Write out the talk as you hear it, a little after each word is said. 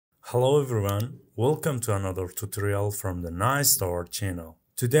Hello everyone, welcome to another tutorial from the nicetowers channel.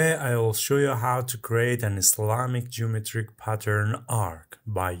 Today I will show you how to create an Islamic geometric pattern arc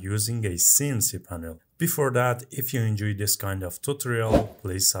by using a CNC panel. Before that, if you enjoy this kind of tutorial,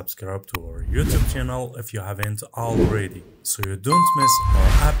 please subscribe to our YouTube channel if you haven't already, so you don't miss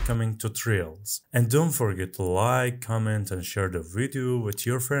our upcoming tutorials. And don't forget to like, comment and share the video with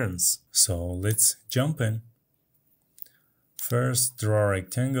your friends. So let's jump in. First, draw a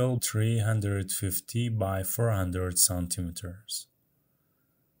rectangle 350 by 400 centimeters.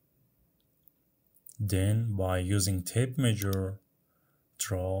 Then, by using tape measure,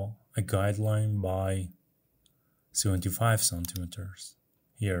 draw a guideline by 75 centimeters.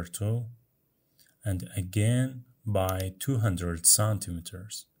 Here too. And again by 200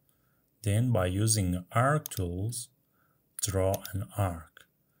 centimeters. Then, by using arc tools, draw an arc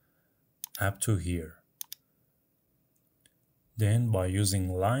up to here. Then by using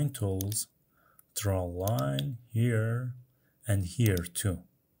line tools, draw a line here and here too.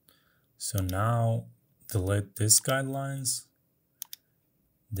 So now delete these guidelines,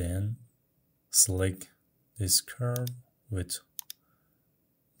 then select this curve with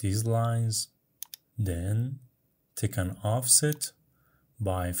these lines, then take an offset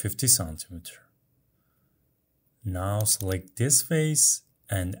by 50 centimeters. Now select this face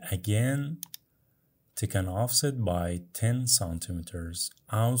and again take an offset by 10 centimeters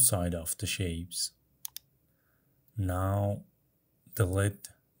outside of the shapes. Now delete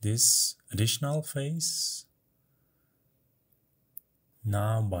this additional face.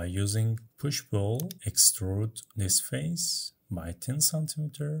 Now by using push-pull, extrude this face by 10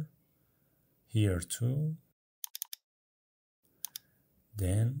 centimeters. Here too.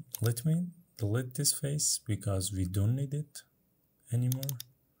 Then let me delete this face because we don't need it anymore.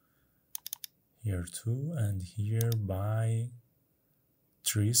 Here too, and here by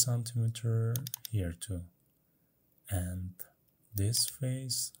 3 centimeters, here too. And this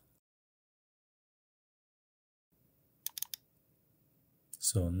face.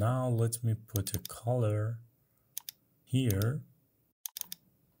 So now let me put a color here.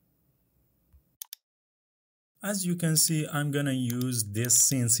 As you can see, I'm gonna use this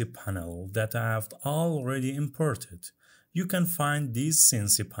CNC panel that I have already imported. You can find these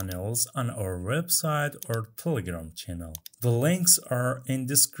CNC panels on our website or Telegram channel. The links are in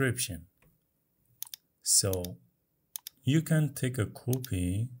description. So you can take a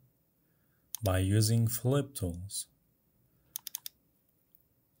copy by using flip tools.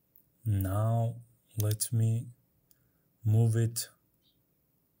 Now let me move it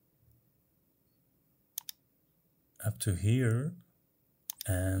up to here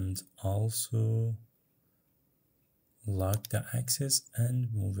and also lock the axis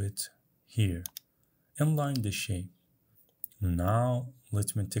and move it here. Inline the shape. Now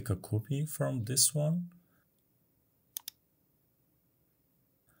let me take a copy from this one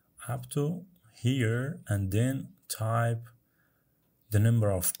up to here and then type the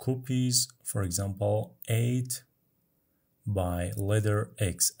number of copies, for example 8 by letter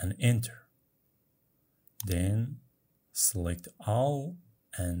X and enter. Then select all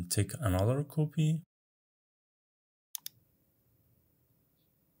and take another copy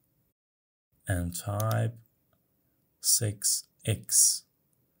and type 6x.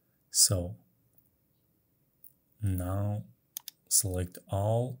 So now select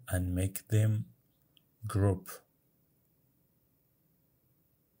all and make them group.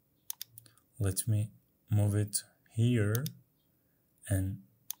 Let me move it here and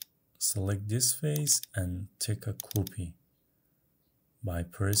select this face and take a copy by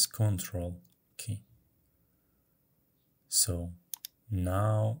press Ctrl key. So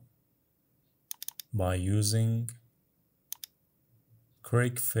now by using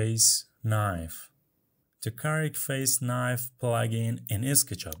Correct Face Knife. The Correct Face Knife plugin in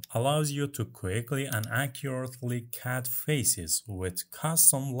SketchUp allows you to quickly and accurately cut faces with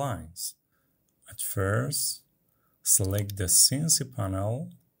custom lines. At first, select the CNC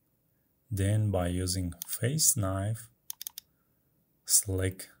panel, then by using Face Knife,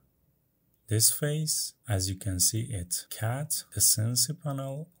 select this face. As you can see, it cut the CNC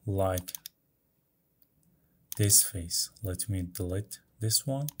panel like this face. Let me delete this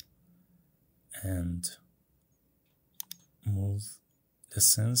one and move the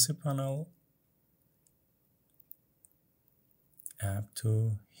CNC panel up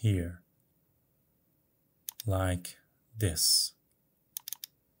to here like this.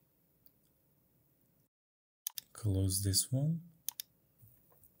 Close this one.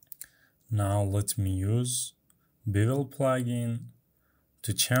 Now let me use Bevel plugin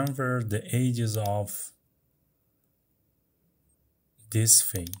to chamfer the edges of this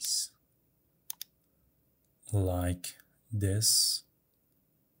face like this,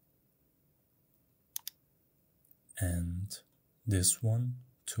 and this one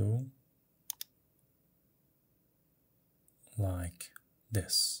too like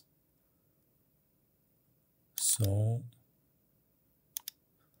this. So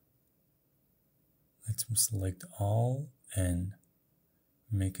let me select all and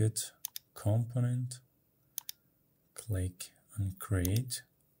make it component, click on create,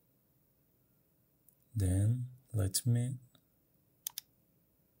 then let me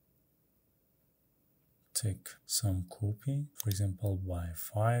take some copy, for example by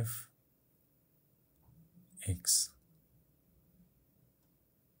 5x,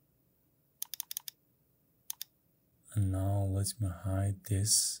 and now let me hide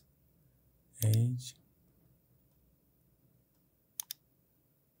this edge.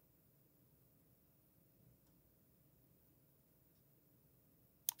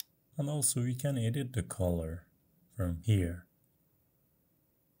 And also we can edit the color from here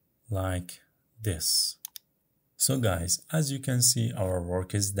like this. So guys, as you can see, our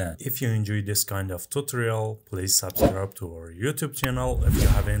work is done. If you enjoy this kind of tutorial, please subscribe to our YouTube channel if you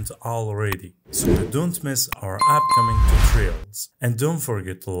haven't already, so you don't miss our upcoming tutorials. And don't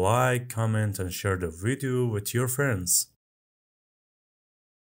forget to like, comment and share the video with your friends.